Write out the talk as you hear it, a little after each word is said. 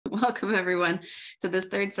Welcome, everyone, to this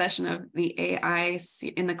third session of the AI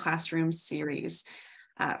in the Classroom series.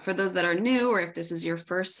 For those that are new, or if this is your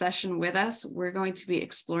first session with us, we're going to be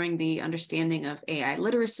exploring the understanding of AI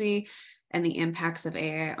literacy and the impacts of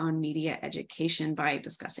AI on media education by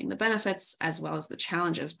discussing the benefits as well as the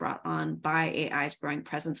challenges brought on by AI's growing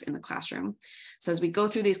presence in the classroom. So as we go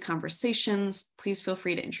through these conversations, please feel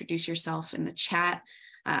free to introduce yourself in the chat.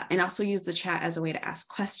 And also use the chat as a way to ask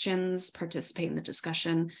questions, participate in the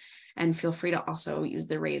discussion, and feel free to also use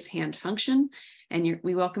the raise hand function. And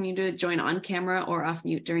we welcome you to join on camera or off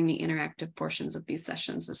mute during the interactive portions of these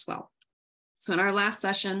sessions as well. So in our last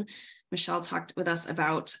session, Michelle talked with us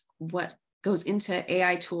about what goes into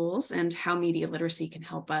AI tools and how media literacy can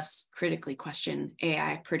help us critically question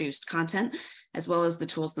AI-produced content, as well as the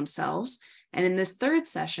tools themselves. And in this third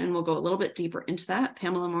session, we'll go a little bit deeper into that.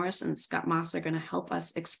 Pamela Morris and Scott Moss are going to help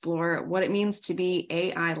us explore what it means to be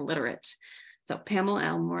AI literate. So Pamela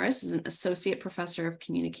L. Morris is an associate professor of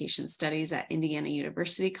communication studies at Indiana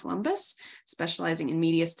University, Columbus, specializing in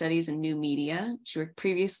media studies and new media. She worked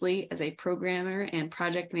previously as a programmer and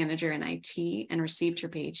project manager in IT and received her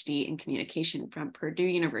PhD in communication from Purdue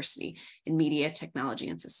University in media, technology,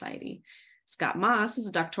 and society. Scott Moss is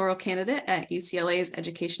a doctoral candidate at UCLA's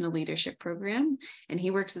Educational Leadership Program, and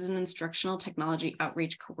he works as an instructional technology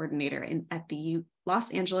outreach coordinator at the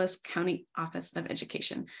Los Angeles County Office of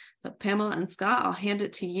Education. So Pamela and Scott, I'll hand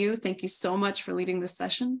it to you. Thank you so much for leading this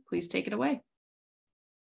session. Please take it away.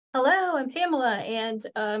 Hello, I'm Pamela, and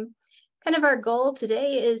kind of our goal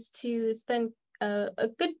today is to spend a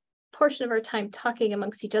good portion of our time talking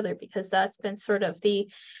amongst each other, because that's been sort of the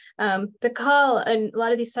call in a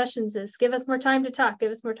lot of these sessions is give us more time to talk, give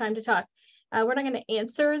us more time to talk. We're not going to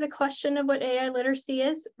answer the question of what AI literacy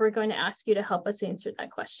is. We're going to ask you to help us answer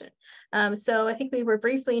that question. So I think we were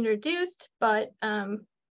briefly introduced, but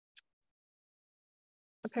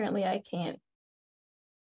apparently I can't.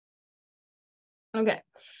 Okay.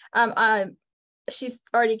 She's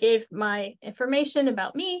already gave my information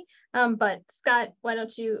about me, but Scott, why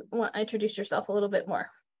don't you introduce yourself a little bit more?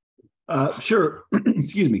 Sure.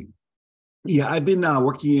 Excuse me. Yeah, I've been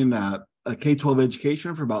working in K-12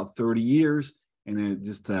 education for about 30 years. And it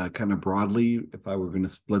just kind of broadly, if I were going to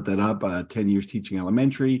split that up, 10 years teaching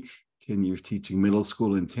elementary, 10 years teaching middle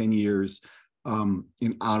school, and 10 years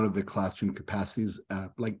in out of the classroom capacities,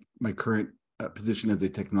 like my current position as a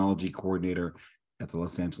technology coordinator at the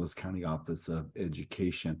Los Angeles County Office of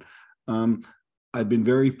Education. I've been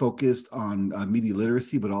very focused on media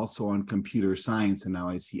literacy, but also on computer science, and now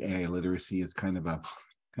I see AI literacy as kind of a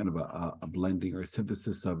blending or a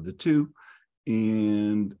synthesis of the two.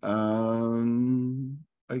 And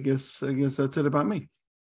I guess that's it about me.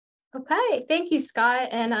 Okay, thank you, Scott.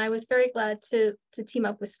 And I was very glad to team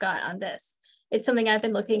up with Scott on this. It's something I've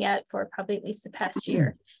been looking at for probably at least the past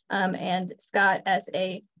year. And Scott, as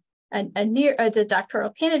a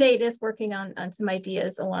doctoral candidate, is working on some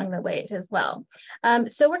ideas along the way as well.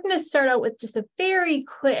 So we're going to start out with just a very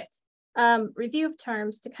quick review of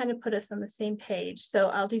terms to kind of put us on the same page. So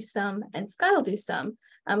I'll do some and Scott will do some,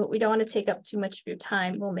 but we don't want to take up too much of your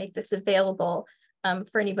time. We'll make this available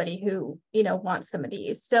for anybody who wants some of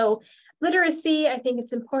these. So literacy, I think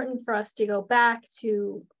it's important for us to go back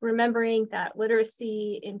to remembering that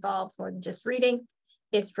literacy involves more than just reading.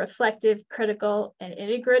 It's reflective, critical, and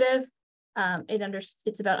integrative.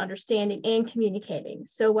 It's about understanding and communicating.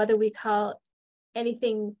 So whether we call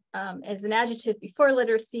anything as an adjective before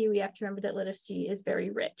literacy, we have to remember that literacy is very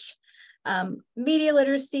rich. Media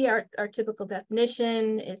literacy, our typical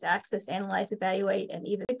definition is access, analyze, evaluate, and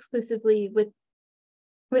even exclusively with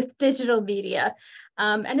digital media.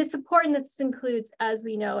 And it's important that this includes, as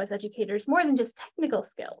we know as educators, more than just technical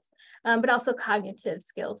skills, but also cognitive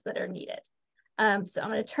skills that are needed. So I'm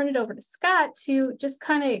going to turn it over to Scott to just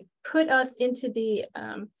kind of put us into the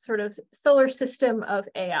sort of solar system of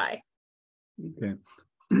AI. Okay.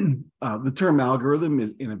 The term algorithm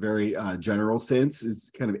is, in a very general sense,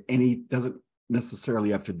 is kind of doesn't necessarily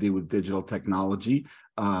have to do with digital technology.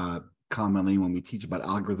 Commonly, when we teach about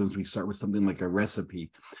algorithms, we start with something like a recipe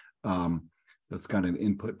that's got an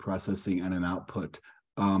input processing and an output.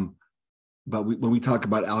 But when we talk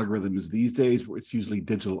about algorithms these days, it's usually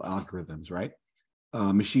digital algorithms, right?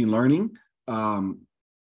 Machine learning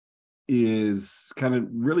is kind of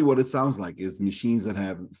really what it sounds like, is machines that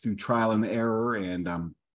have, through trial and error, and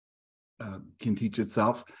can teach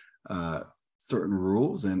itself certain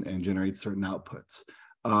rules and generate certain outputs.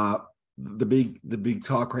 The big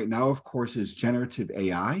talk right now, of course, is generative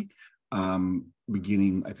AI,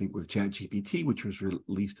 beginning, I think, with ChatGPT, which was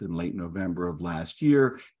released in late November of last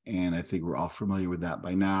year. And I think we're all familiar with that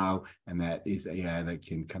by now. And that is AI that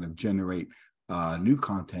can kind of generate new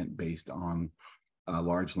content based on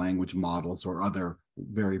large language models or other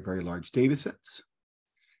very, very large data sets.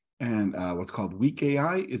 And what's called weak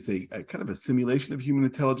AI is a kind of a simulation of human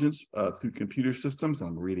intelligence through computer systems. And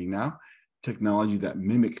I'm reading now, technology that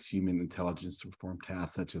mimics human intelligence to perform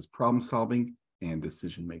tasks such as problem solving and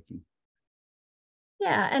decision making.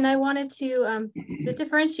 Yeah, and I wanted to, the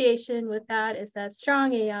differentiation with that is that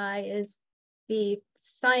strong AI is the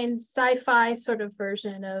science sci-fi sort of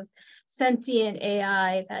version of sentient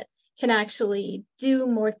AI that can actually do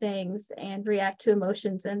more things and react to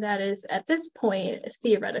emotions. And that is at this point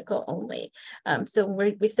theoretical only. So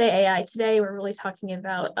when we say AI today, we're really talking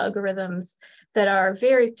about algorithms that are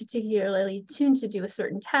very particularly tuned to do a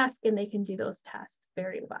certain task, and they can do those tasks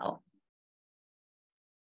very well.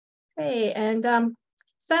 Okay, and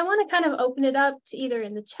so I want to kind of open it up to either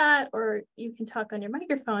in the chat or you can talk on your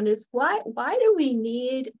microphone, is why do we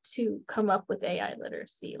need to come up with AI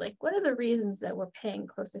literacy? Like, what are the reasons that we're paying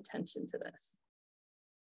close attention to this?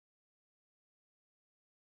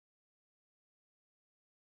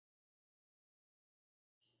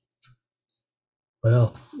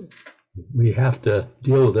 Well, we have to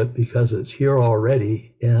deal with it because it's here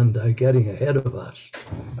already and getting ahead of us.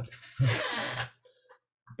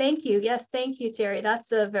 Thank you. Yes, thank you, Terry.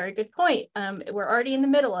 That's a very good point. We're already in the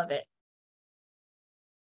middle of it.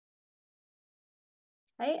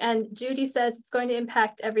 Okay, and Judy says it's going to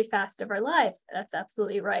impact every facet of our lives. That's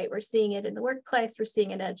absolutely right. We're seeing it in the workplace. We're seeing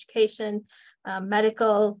it in education,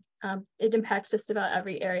 medical. It impacts just about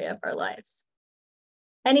every area of our lives.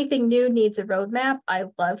 Anything new needs a roadmap. I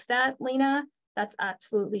love that, Lena. That's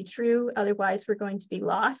absolutely true. Otherwise, we're going to be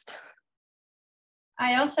lost.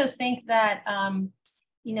 I also think that,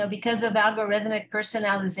 because of algorithmic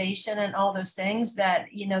personalization and all those things that,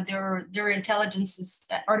 there are intelligences,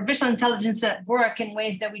 artificial intelligence at work in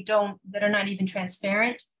ways that that are not even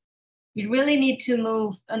transparent. We really need to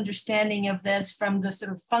move understanding of this from the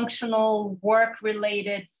sort of functional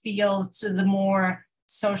work-related field to the more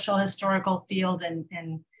social historical field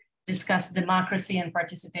and discuss democracy and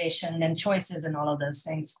participation and choices and all of those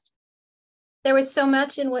things. There was so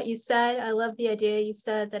much in what you said. I love the idea you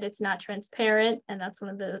said that it's not transparent, and that's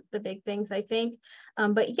one of the big things, I think.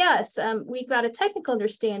 But yes, we've got a technical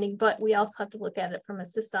understanding, but we also have to look at it from a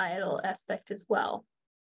societal aspect as well.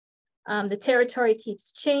 The territory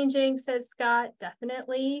keeps changing, says Scott,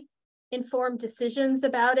 definitely. Informed decisions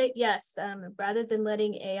about it, yes. Rather than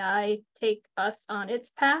letting AI take us on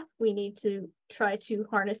its path, we need to try to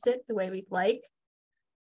harness it the way we'd like.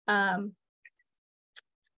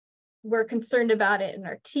 We're concerned about it in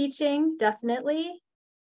our teaching, definitely.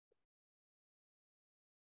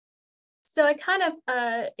 So I kind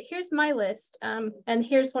of, here's my list, and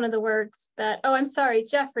here's one of the words that, oh, I'm sorry,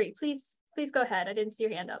 Jeffrey, please go ahead. I didn't see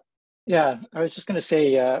your hand up. Yeah, I was just going to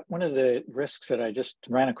say one of the risks that I just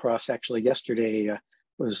ran across actually yesterday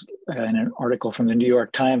was in an article from the New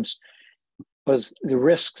York Times, was the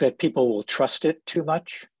risk that people will trust it too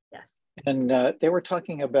much. Yes. And they were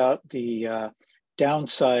talking about the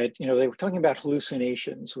downside, they were talking about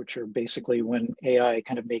hallucinations, which are basically when AI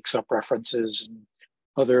kind of makes up references and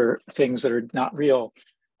other things that are not real.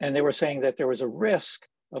 And they were saying that there was a risk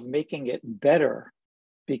of making it better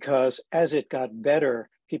because as it got better,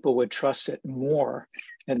 people would trust it more.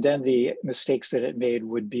 And then the mistakes that it made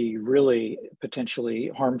would be really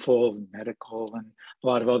potentially harmful, medical, and a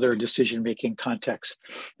lot of other decision-making contexts.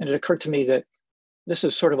 And it occurred to me that this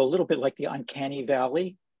is sort of a little bit like the uncanny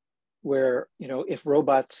valley, where, if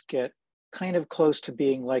robots get kind of close to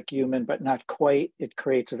being like human, but not quite, it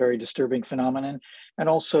creates a very disturbing phenomenon. And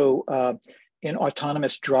also in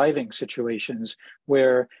autonomous driving situations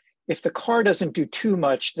where if the car doesn't do too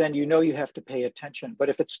much, then you have to pay attention. But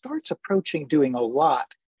if it starts approaching doing a lot,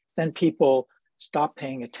 then people stop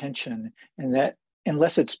paying attention. And that,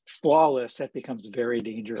 unless it's flawless, that becomes very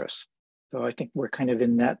dangerous. So I think we're kind of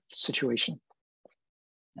in that situation.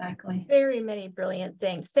 Exactly. Very many brilliant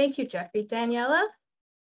things. Thank you, Jeffrey. Daniela?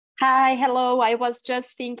 Hi, hello. I was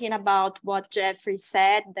just thinking about what Jeffrey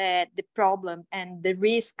said, that the problem and the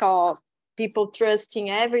risk of people trusting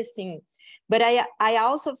everything. But I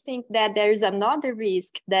also think that there is another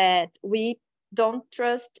risk that we don't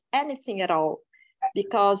trust anything at all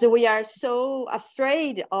because we are so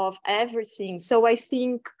afraid of everything. So I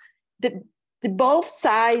think the both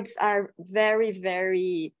sides are very,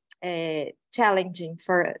 very challenging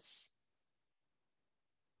for us.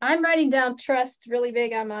 I'm writing down trust really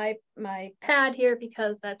big on my pad here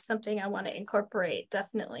because that's something I want to incorporate,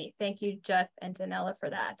 definitely. Thank you, Jeff and Danella, for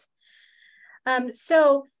that. AI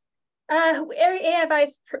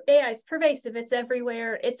is pervasive, it's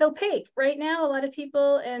everywhere. It's opaque right now. A lot of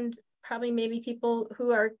people, and probably maybe people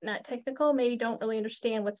who are not technical maybe don't really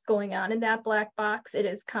understand what's going on in that black box. It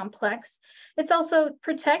is complex. It's also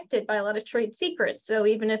protected by a lot of trade secrets. So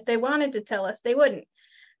even if they wanted to tell us, they wouldn't.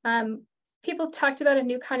 People talked about a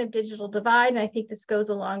new kind of digital divide, and I think this goes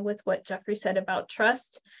along with what Jeffrey said about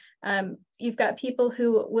trust. You've got people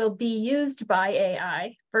who will be used by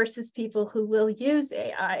AI versus people who will use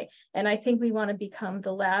AI, and I think we want to become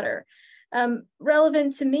the latter.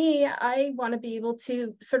 Relevant to me, I want to be able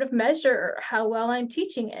to sort of measure how well I'm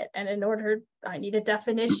teaching it, and in order, I need a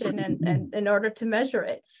definition and in order to measure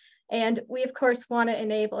it. And we, of course, want to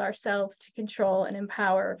enable ourselves to control and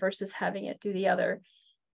empower versus having it do the other.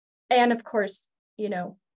 And of course, you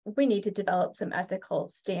know, we need to develop some ethical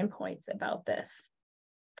standpoints about this.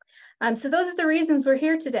 So those are the reasons we're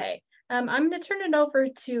here today. I'm going to turn it over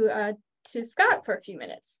to Scott for a few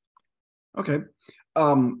minutes. Okay.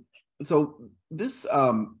 So this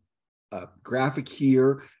graphic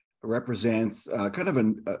here represents kind of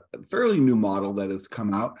a fairly new model that has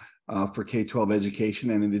come out for K-12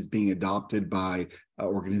 education, and it is being adopted by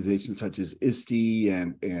organizations such as ISTE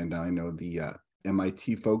and I know the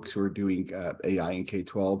MIT folks who are doing AI in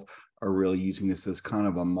K-12 are really using this as kind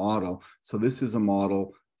of a model. So this is a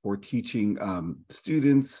model for teaching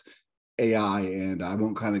students AI, and I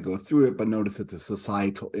won't kind of go through it, but notice that the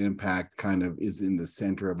societal impact kind of is in the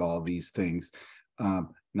center of all these things.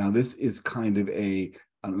 Now, this is kind of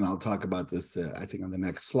and I'll talk about this, I think, on the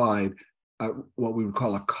next slide, what we would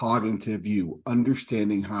call a cognitive view,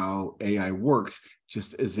 understanding how AI works,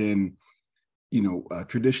 just as in, you know,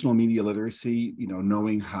 traditional media literacy, you know,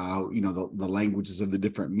 knowing how, you know, the languages of the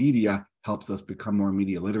different media helps us become more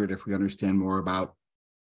media literate if we understand more about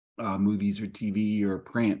movies or TV or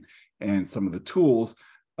print and some of the tools.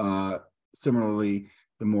 Similarly,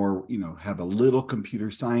 the more, you know, have a little computer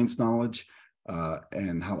science knowledge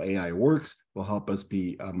and how AI works will help us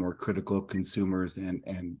be more critical consumers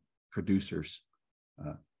and producers.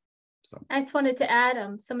 So I just wanted to add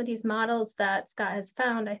some of these models that Scott has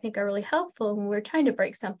found, I think, are really helpful when we're trying to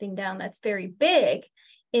break something down that's very big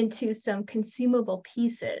into some consumable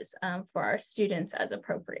pieces for our students as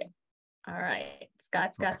appropriate. All right,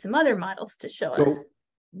 Scott's got some other models to show us.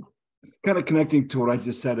 Kind of connecting to what I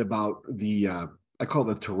just said about the, I call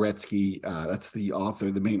the Turetsky, that's the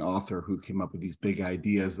author, the main author who came up with these big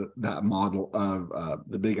ideas, that model of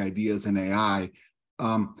the big ideas in AI.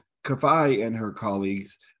 Kafai and her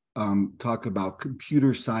colleagues talk about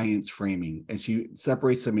computer science framing, and she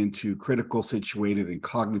separates them into critical, situated, and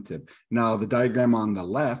cognitive. Now, the diagram on the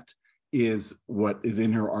left is what is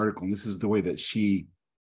in her article, and this is the way that she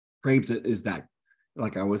frames it, is that,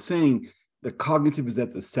 like I was saying, the cognitive is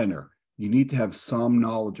at the center. You need to have some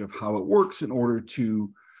knowledge of how it works in order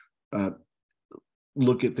to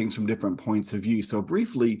look at things from different points of view. So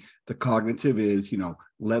briefly, the cognitive is, you know,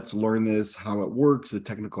 let's learn this, how it works, the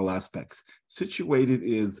technical aspects. Situated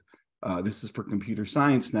is, this is for computer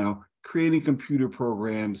science now, creating computer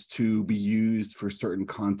programs to be used for certain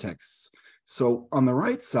contexts. So on the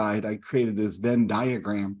right side, I created this Venn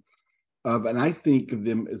diagram of, and I think of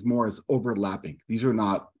them as more as overlapping. These are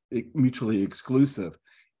not mutually exclusive.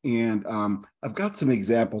 And I've got some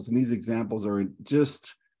examples, and these examples are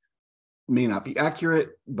just, may not be accurate,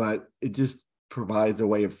 but it just provides a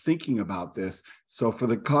way of thinking about this. So for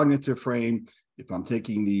the cognitive frame, if I'm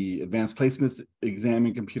taking the advanced placements exam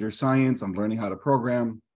in computer science, I'm learning how to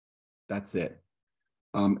program, that's it.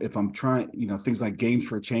 If I'm trying, you know, things like games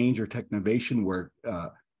for change or technovation, where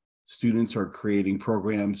students are creating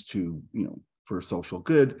programs to, you know, for social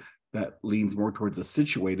good, that leans more towards a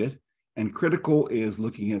situated. And critical is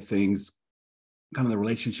looking at things, kind of the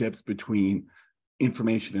relationships between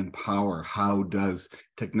information and power. How does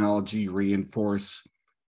technology reinforce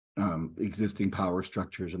existing power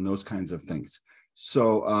structures and those kinds of things?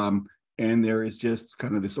 So, and there is just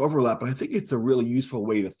kind of this overlap, but I think it's a really useful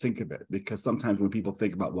way to think of it, because sometimes when people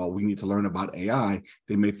think about, well, we need to learn about AI,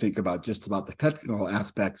 they may think about just about the technical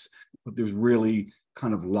aspects, but there's really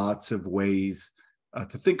kind of lots of ways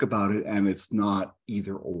to think about it, and it's not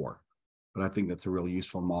either or. But I think that's a really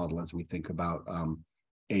useful model as we think about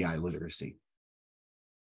AI literacy.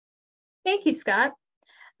 Thank you, Scott.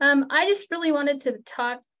 I just really wanted to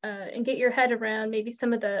talk and get your head around maybe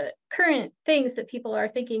some of the current things that people are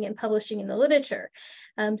thinking and publishing in the literature.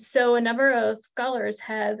 So a number of scholars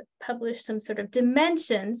have published some sort of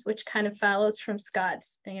dimensions, which kind of follows from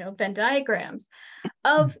Scott's, you know, Venn diagrams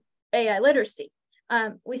of AI literacy.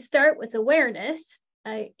 We start with awareness,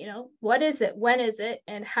 what is it? When is it?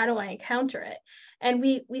 And how do I encounter it? And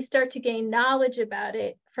we start to gain knowledge about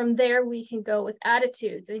it. From there, we can go with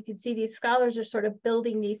attitudes. And you can see these scholars are sort of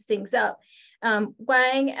building these things up.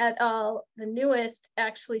 Wang et al., the newest,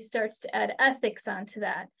 actually starts to add ethics onto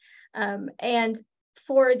that. And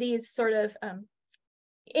for these sort of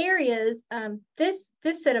areas, this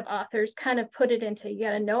set of authors kind of put it into, you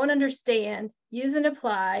got to know and understand, use and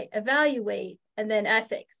apply, evaluate, and then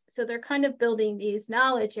ethics. So they're kind of building these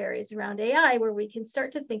knowledge areas around AI where we can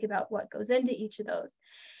start to think about what goes into each of those.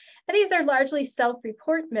 And these are largely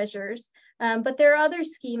self-report measures, but there are other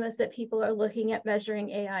schemas that people are looking at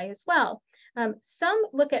measuring AI as well. Some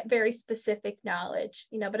look at very specific knowledge,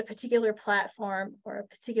 but a particular platform or a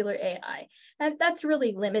particular AI. And that's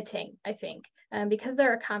really limiting, I think, because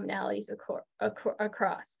there are commonalities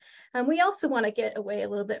across. We also want to get away a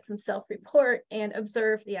little bit from self-report and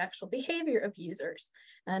observe the actual behavior of users.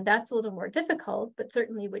 And that's a little more difficult, but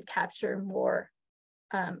certainly would capture more,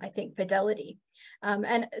 I think, fidelity.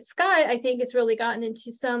 And Scott, I think, has really gotten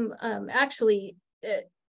into some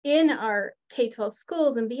in our K-12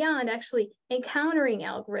 schools and beyond, actually encountering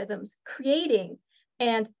algorithms, creating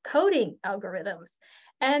and coding algorithms.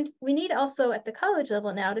 And we need also at the college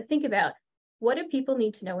level now to think about, what do people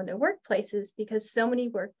need to know in their workplaces? Because so many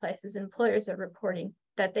workplaces and employers are reporting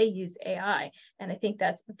that they use AI. And I think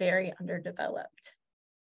that's very underdeveloped.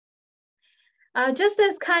 Just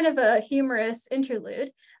as kind of a humorous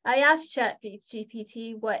interlude, I asked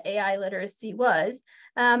ChatGPT what AI literacy was,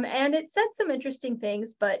 and it said some interesting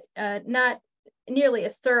things, but not nearly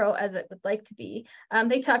as thorough as it would like to be.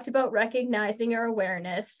 They talked about recognizing our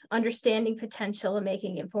awareness, understanding potential, and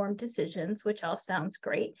making informed decisions, which all sounds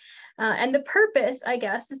great. And the purpose, I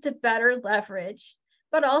guess, is to better leverage,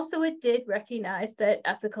 but also it did recognize that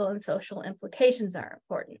ethical and social implications are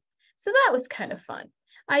important. So that was kind of fun.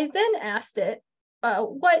 I then asked it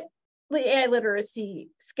what the AI literacy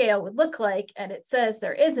scale would look like, and it says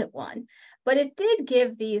there isn't one, but it did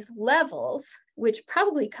give these levels, which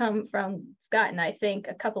probably come from Scott and I think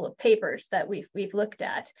a couple of papers that we've looked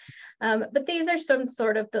at. But these are some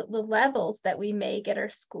sort of the levels that we may get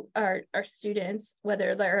our students,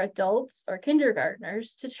 whether they're adults or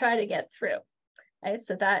kindergartners, to try to get through. Okay,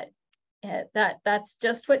 so that's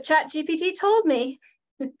just what ChatGPT told me.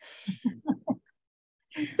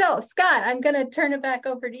 So Scott, I'm going to turn it back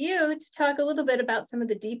over to you to talk a little bit about some of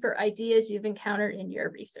the deeper ideas you've encountered in your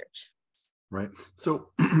research. Right. So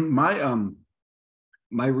my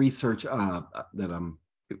research that I'm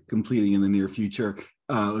completing in the near future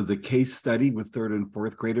was a case study with 3rd and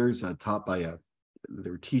 4th graders taught by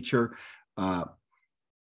their teacher,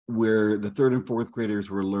 where the 3rd and 4th graders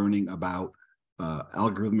were learning about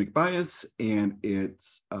algorithmic bias and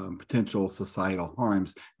its potential societal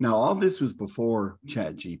harms. Now, all this was before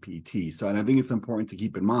ChatGPT. So, and I think it's important to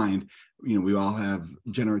keep in mind, we all have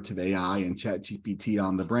generative AI and ChatGPT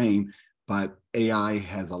on the brain, but AI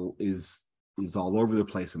is all over the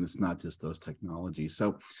place, and it's not just those technologies.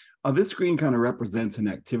 So this screen kind of represents an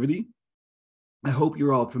activity. I hope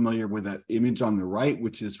you're all familiar with that image on the right,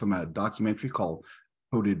 which is from a documentary called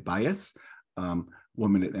Coded Bias,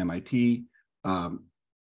 woman at MIT. A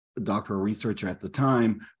doctoral researcher at the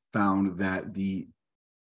time found that the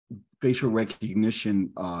facial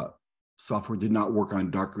recognition software did not work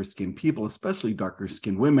on darker skinned people, especially darker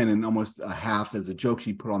skinned women, and almost a half as a joke,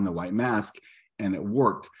 she put on the white mask and it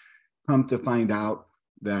worked. Come to find out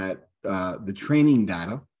that the training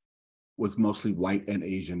data was mostly white and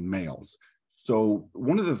Asian males. So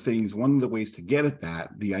one of the ways to get at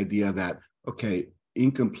that, the idea that, okay,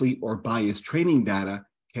 incomplete or biased training data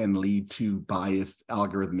can lead to biased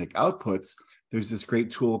algorithmic outputs. There's this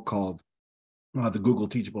great tool called the Google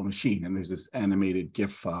Teachable Machine, and there's this animated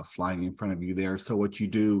GIF flying in front of you there. So what you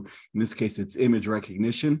do, in this case, it's image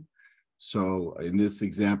recognition. So in this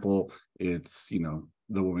example, it's,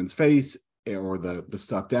 the woman's face or the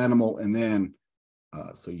stuffed animal. And then,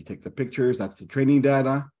 so you take the pictures, that's the training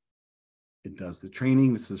data. It does the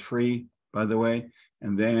training. This is free, by the way.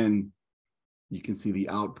 And then you can see the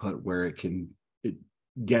output where it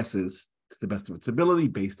guesses to the best of its ability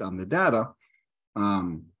based on the data,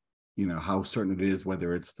 how certain it is,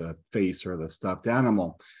 whether it's the face or the stuffed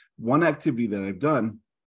animal. One activity that I've done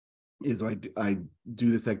is I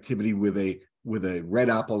do this activity with a red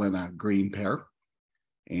apple and a green pear,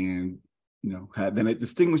 and then it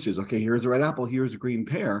distinguishes, okay, here's a red apple, here's a green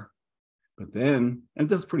pear, but then, and it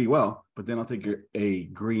does pretty well, but then I'll take a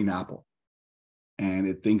green apple and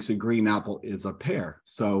it thinks a green apple is a pear.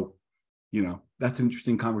 So that's an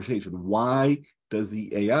interesting conversation. Why does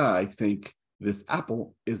the AI think this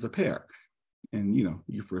apple is a pear? And,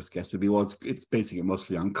 your first guess would be, well, it's basing it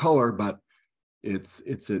mostly on color, but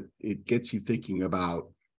it gets you thinking about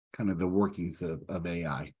kind of the workings of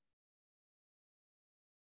AI.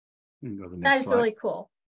 You can go to the next That is slide. really cool.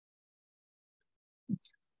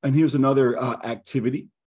 And here's another activity.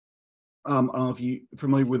 I don't know if you're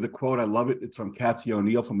familiar with the quote. I love it. It's from Kathy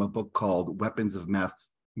O'Neill from a book called Weapons of Math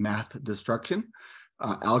Destruction.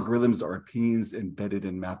 Algorithms are opinions embedded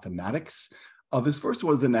in mathematics. This first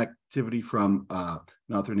was an activity from an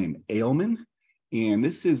author named Ailman. And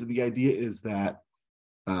this is, the idea is that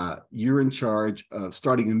you're in charge of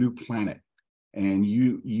starting a new planet. And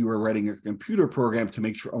you are writing a computer program to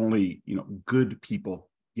make sure only good people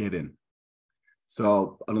get in.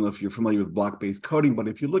 So I don't know if you're familiar with block-based coding, but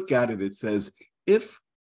if you look at it, it says if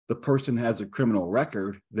the person has a criminal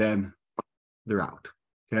record, then they're out.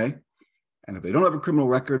 Okay. And if they don't have a criminal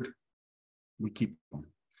record, we keep them.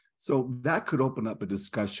 So that could open up a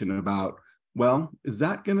discussion about, well, is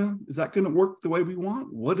that gonna work the way we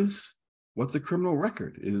want? What's a criminal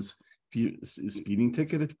record? Is speeding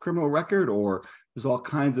ticket a criminal record? Or there's all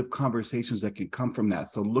kinds of conversations that can come from that.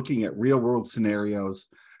 So looking at real world scenarios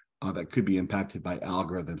that could be impacted by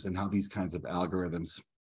algorithms and how these kinds of algorithms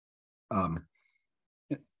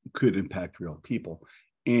could impact real people.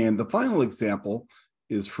 And the final example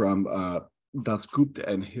is from Dasgupta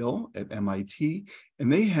and Hill at MIT.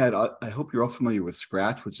 And they had, I hope you're all familiar with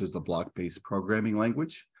Scratch, which is the block-based programming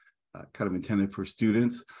language, kind of intended for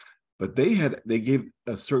students. But they gave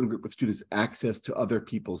a certain group of students access to other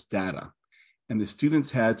people's data. And the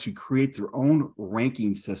students had to create their own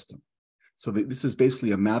ranking system. So this is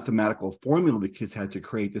basically a mathematical formula the kids had to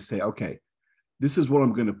create to say, okay, this is what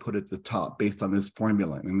I'm going to put at the top based on this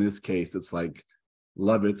formula. And in this case, it's like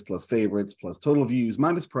Levitz plus favorites plus total views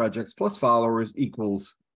minus projects plus followers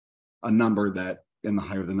equals a number that, and the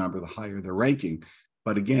higher the number, the higher the ranking.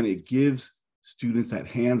 But again, it gives students that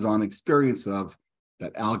hands-on experience of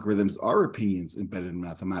that algorithms are opinions embedded in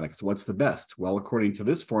mathematics. What's the best? Well, according to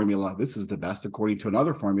this formula, this is the best. According to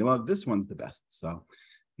another formula, this one's the best. So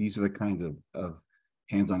these are the kinds of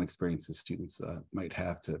hands-on experiences students might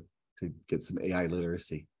have to get some AI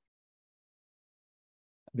literacy.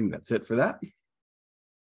 I think that's it for that.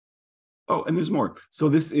 Oh, and there's more. So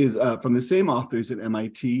this is from the same authors at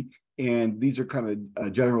MIT, and these are kind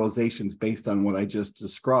of generalizations based on what I just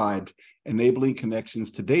described, enabling connections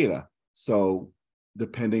to data. So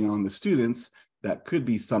depending on the students, that could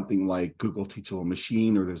be something like Google Teachable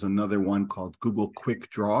Machine, or there's another one called Google Quick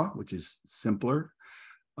Draw, which is simpler.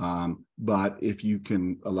 But if you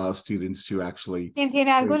can allow students to actually... ¿Quién tiene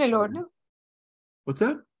algo en el horno? What's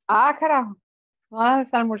that? Ah, carajo. No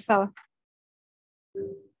has almorzado.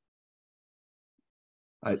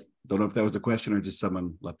 I don't know if that was a question or just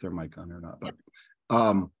someone left their mic on or not.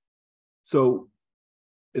 But so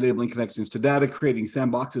enabling connections to data, creating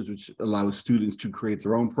sandboxes, which allows students to create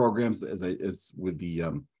their own programs, as with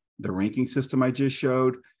the ranking system I just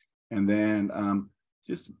showed, and then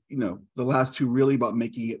just the last two really about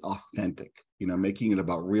making it authentic, making it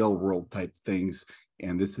about real world type things,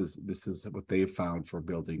 and this is what they've found for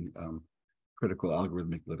building critical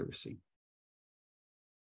algorithmic literacy.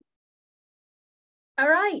 All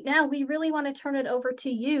right, now we really want to turn it over to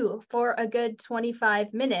you for a good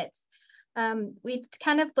 25 minutes. We've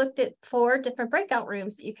kind of looked at 4 different breakout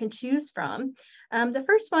rooms that you can choose from. The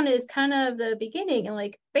first one is kind of the beginning and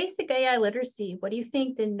like basic AI literacy. What do you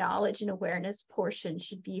think the knowledge and awareness portion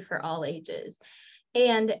should be for all ages?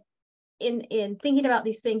 And in thinking about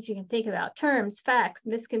these things, you can think about terms, facts,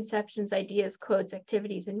 misconceptions, ideas, quotes,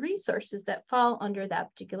 activities, and resources that fall under that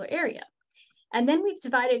particular area. And then we've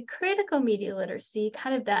divided critical media literacy,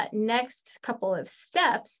 kind of that next couple of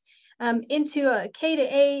steps, into a K to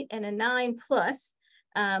 8 and a 9+.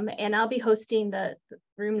 And I'll be hosting the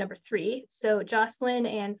room number 3. So Jocelyn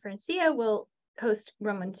and Francia will host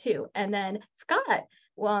room 2. And then Scott,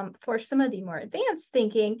 for some of the more advanced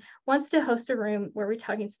thinking, wants to host a room where we're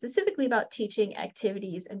talking specifically about teaching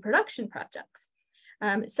activities and production projects.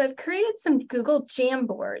 So I've created some Google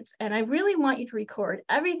Jamboards, and I really want you to record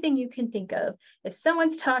everything you can think of. If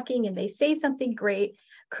someone's talking and they say something great,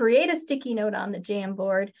 create a sticky note on the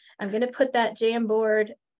Jamboard. I'm going to put that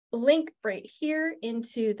Jamboard link right here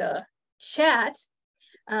into the chat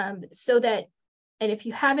so that, and if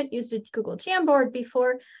you haven't used a Google Jamboard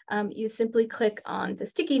before, you simply click on the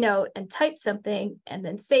sticky note and type something and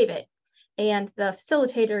then save it. And the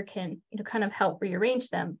facilitator can kind of help rearrange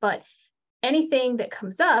them. But anything that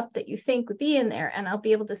comes up that you think would be in there, and I'll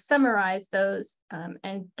be able to summarize those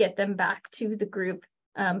and get them back to the group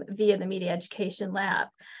via the Media Education Lab.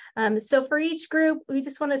 So for each group, we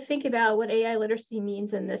just want to think about what AI literacy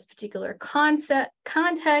means in this particular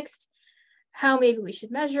context, how maybe we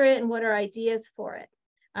should measure it, and what are ideas for it.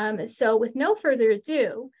 So with no further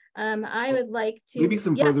ado, I would like to— maybe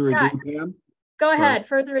some yes, further ado, Scott, Pam. go Sorry. ahead,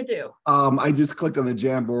 further ado. I just clicked on the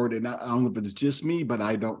Jamboard, and I don't know if it's just me, but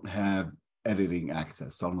I don't have editing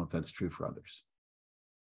access. So I don't know if that's true for others.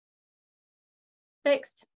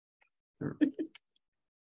 Fixed. Sure.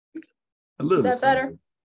 A little Is that better? further.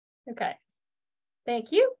 Okay,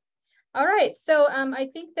 thank you. All right, so I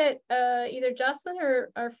think that either Jocelyn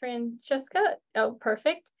or Francesca, oh,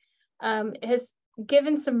 perfect, has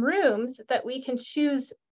given some rooms that we can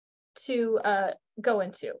choose to go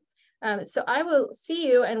into. So I will see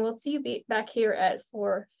you, and we'll see you back here at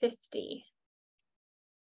 4:50.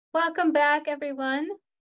 Welcome back, everyone.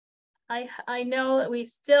 I know that we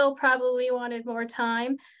still probably wanted more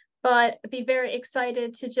time, but I'd be very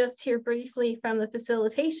excited to just hear briefly from the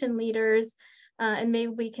facilitation leaders, and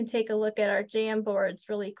maybe we can take a look at our Jamboards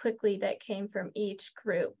really quickly that came from each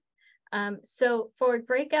group. So for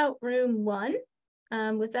breakout room 1,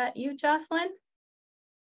 was that you, Jocelyn?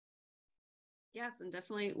 Yes, and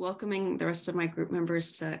definitely welcoming the rest of my group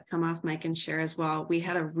members to come off mic and share as well. We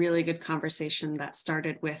had a really good conversation that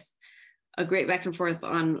started with a great back and forth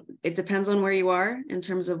on, it depends on where you are in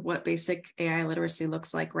terms of what basic AI literacy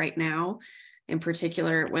looks like right now, in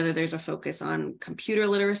particular, whether there's a focus on computer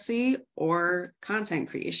literacy or content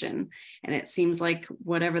creation. And it seems like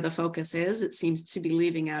whatever the focus is, it seems to be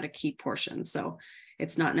leaving out a key portion. So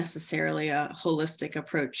it's not necessarily a holistic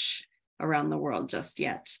approach around the world just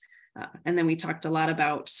yet. And then we talked a lot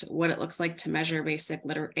about what it looks like to measure basic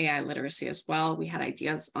AI literacy as well. We had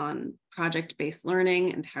ideas on project-based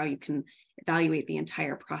learning and how you can evaluate the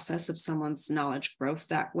entire process of someone's knowledge growth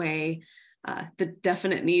that way. The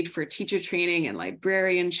definite need for teacher training and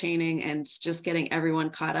librarian training and just getting everyone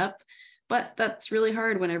caught up. But that's really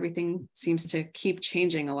hard when everything seems to keep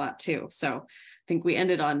changing a lot too. So I think we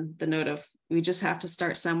ended on the note of we just have to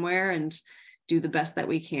start somewhere and do the best that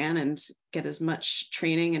we can and get as much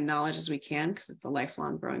training and knowledge as we can, because it's a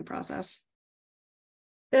lifelong growing process.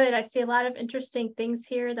 Good. I see a lot of interesting things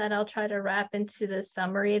here that I'll try to wrap into the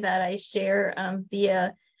summary that I share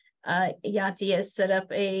via Yanti has set up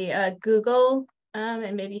a Google,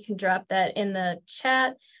 and maybe you can drop that in the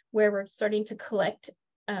chat, where we're starting to collect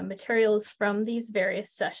materials from these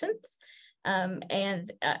various sessions.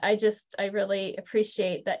 And I really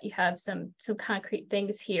appreciate that you have some concrete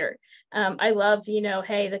things here. I love,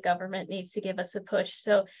 hey, the government needs to give us a push.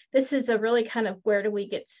 So this is a really kind of where do we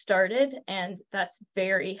get started? And that's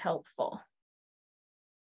very helpful.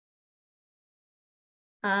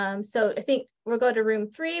 So I think we'll go to room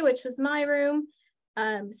 3, which was my room.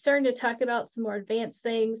 Starting to talk about some more advanced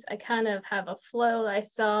things. I kind of have a flow I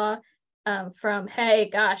saw from, hey,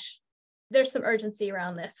 gosh, there's some urgency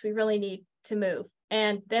around this. We really need to move.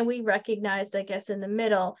 And then we recognized, I guess, in the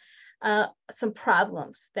middle, some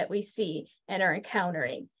problems that we see and are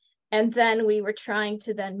encountering. And then we were trying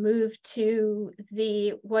to then move to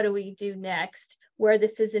the, what do we do next, where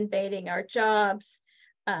this is invading our jobs,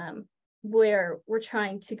 where we're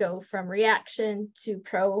trying to go from reaction to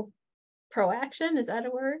proaction, is that a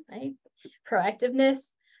word, right?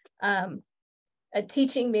 Proactiveness.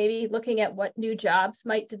 Teaching, maybe looking at what new jobs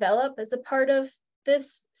might develop as a part of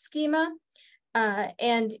this schema,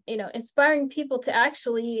 and inspiring people to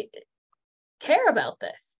actually care about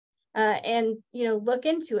this and look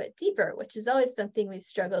into it deeper, which is always something we've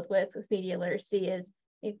struggled with media literacy, is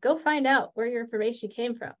go find out where your information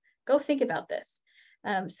came from, go think about this.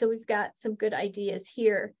 So we've got some good ideas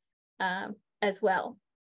here as well.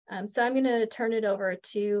 So I'm going to turn it over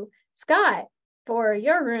to Scott for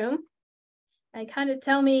your room and kind of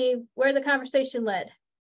tell me where the conversation led.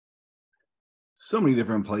 So many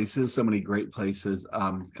different places, so many great places.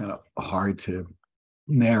 It's kind of hard to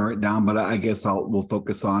narrow it down, but I guess we'll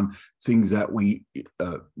focus on things that we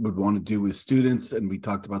would want to do with students. And we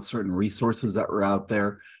talked about certain resources that were out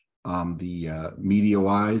there. The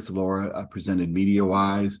MediaWise, Laura presented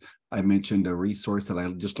MediaWise. I mentioned a resource that I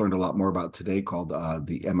just learned a lot more about today called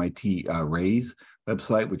the MIT Raise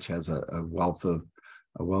website, which has a wealth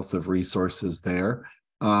of resources there.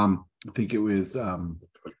 I think it was,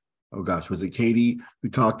 oh gosh, was it Katie who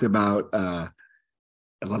talked about, I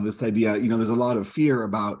love this idea, there's a lot of fear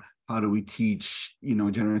about how do we teach,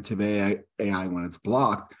 generative AI when it's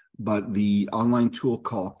blocked, but the online tool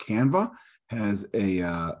called Canva has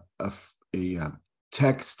a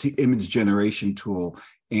text to image generation tool.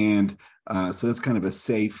 And so that's kind of a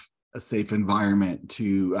safe environment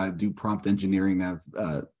to do prompt engineering,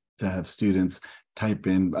 to have students type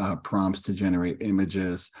in prompts to generate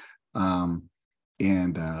images.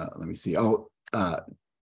 And let me see.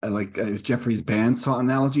 I like Jeffrey's bandsaw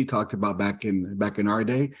analogy, talked about back in our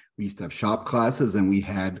day. We used to have shop classes, and we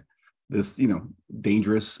had this,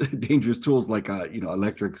 dangerous tools like,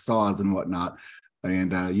 electric saws and whatnot.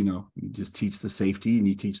 And, you just teach the safety and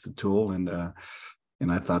you teach the tool. And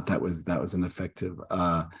I thought that was an effective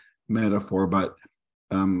metaphor, but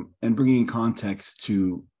and bringing context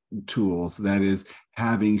to tools, that is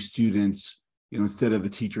having students, instead of the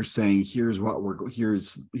teacher saying, here's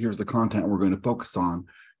the content we're going to focus on,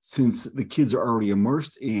 since the kids are already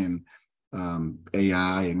immersed in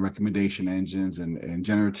AI and recommendation engines and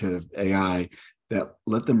generative AI, that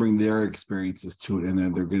let them bring their experiences to it, and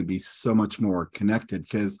then they're going to be so much more connected.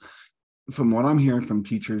 Because from what I'm hearing from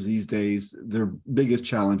teachers these days, their biggest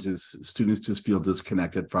challenge is students just feel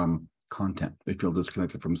disconnected from content. They feel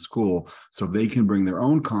disconnected from school. So if they can bring their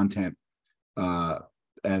own content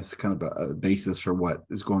as kind of a basis for what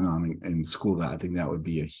is going on in school, I think that would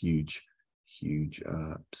be a huge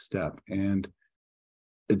step. And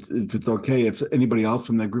if it's okay, if anybody else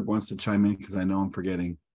from that group wants to chime in, because I know I'm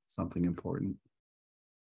forgetting something important.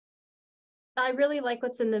 I really like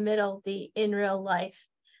what's in the middle, the in real life.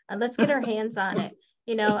 Let's get our hands on it.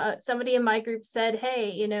 Somebody in my group said,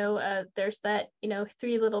 hey, there's that,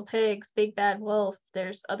 Three Little Pigs, Big Bad Wolf.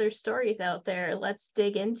 There's other stories out there. Let's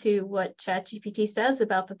dig into what ChatGPT says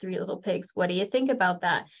about the Three Little Pigs. What do you think about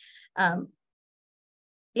that? And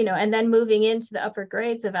then moving into the upper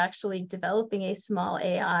grades of actually developing a small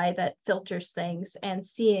AI that filters things and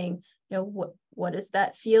seeing, what does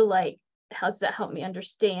that feel like? How does that help me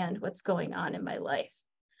understand what's going on in my life?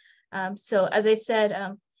 So as I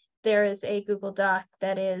said, there is a Google Doc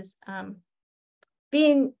that is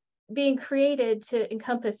being created to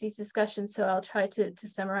encompass these discussions. So I'll try to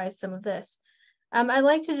summarize some of this. I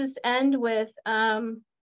like to just end with,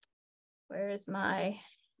 where is my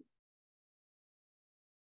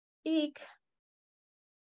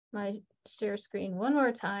share screen one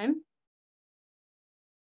more time.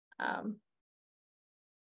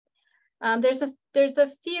 There's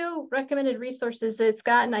a few recommended resources that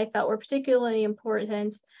Scott and I felt were particularly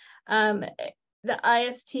important. The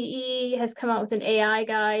ISTE has come out with an AI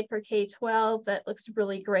guide for K-12 that looks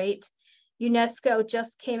really great. UNESCO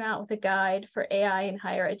just came out with a guide for AI in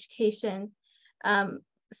higher education.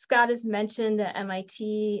 Scott has mentioned the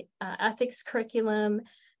MIT ethics curriculum,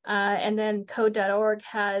 and then code.org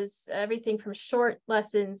has everything from short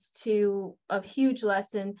lessons to a huge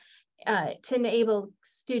lesson to enable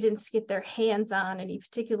students to get their hands on. And he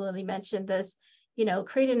particularly mentioned this,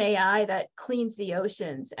 create an AI that cleans the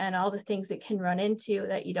oceans and all the things it can run into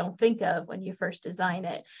that you don't think of when you first design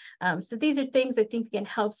it. So these are things I think can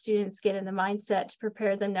help students get in the mindset to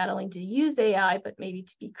prepare them not only to use AI, but maybe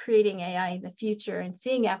to be creating AI in the future and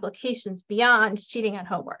seeing applications beyond cheating on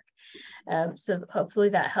homework. So hopefully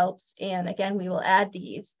that helps. And again, we will add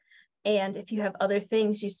these. And if you have other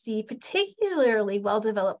things you see, particularly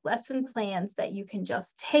well-developed lesson plans that you can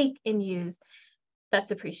just take and use,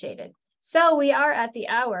 that's appreciated. So we are at the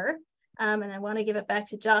hour, and I want to give it back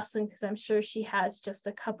to Jocelyn because I'm sure she has just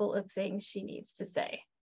a couple of things she needs to say.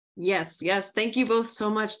 Yes. Thank you both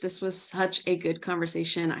so much. This was such a good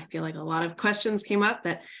conversation. I feel like a lot of questions came up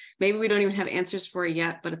that maybe we don't even have answers for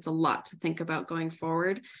yet, but it's a lot to think about going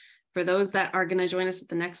forward. For those that are going to join us at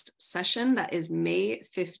the next session, that is May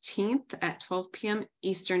 15th at 12 p.m.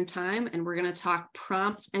 Eastern time. And we're going to talk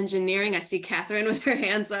prompt engineering. I see Catherine with her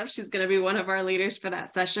hands up. She's going to be one of our leaders for that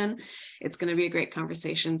session. It's going to be a great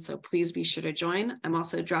conversation. So please be sure to join. I'm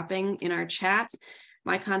also dropping in our chat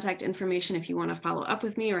my contact information if you want to follow up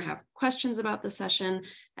with me or have questions about the session,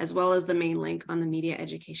 as well as the main link on the Media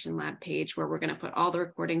Education Lab page where we're going to put all the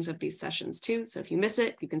recordings of these sessions too. So if you miss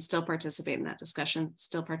it, you can still participate in that discussion,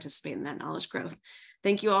 still participate in that knowledge growth.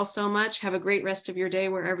 Thank you all so much. Have a great rest of your day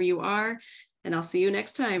wherever you are, and I'll see you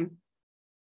next time.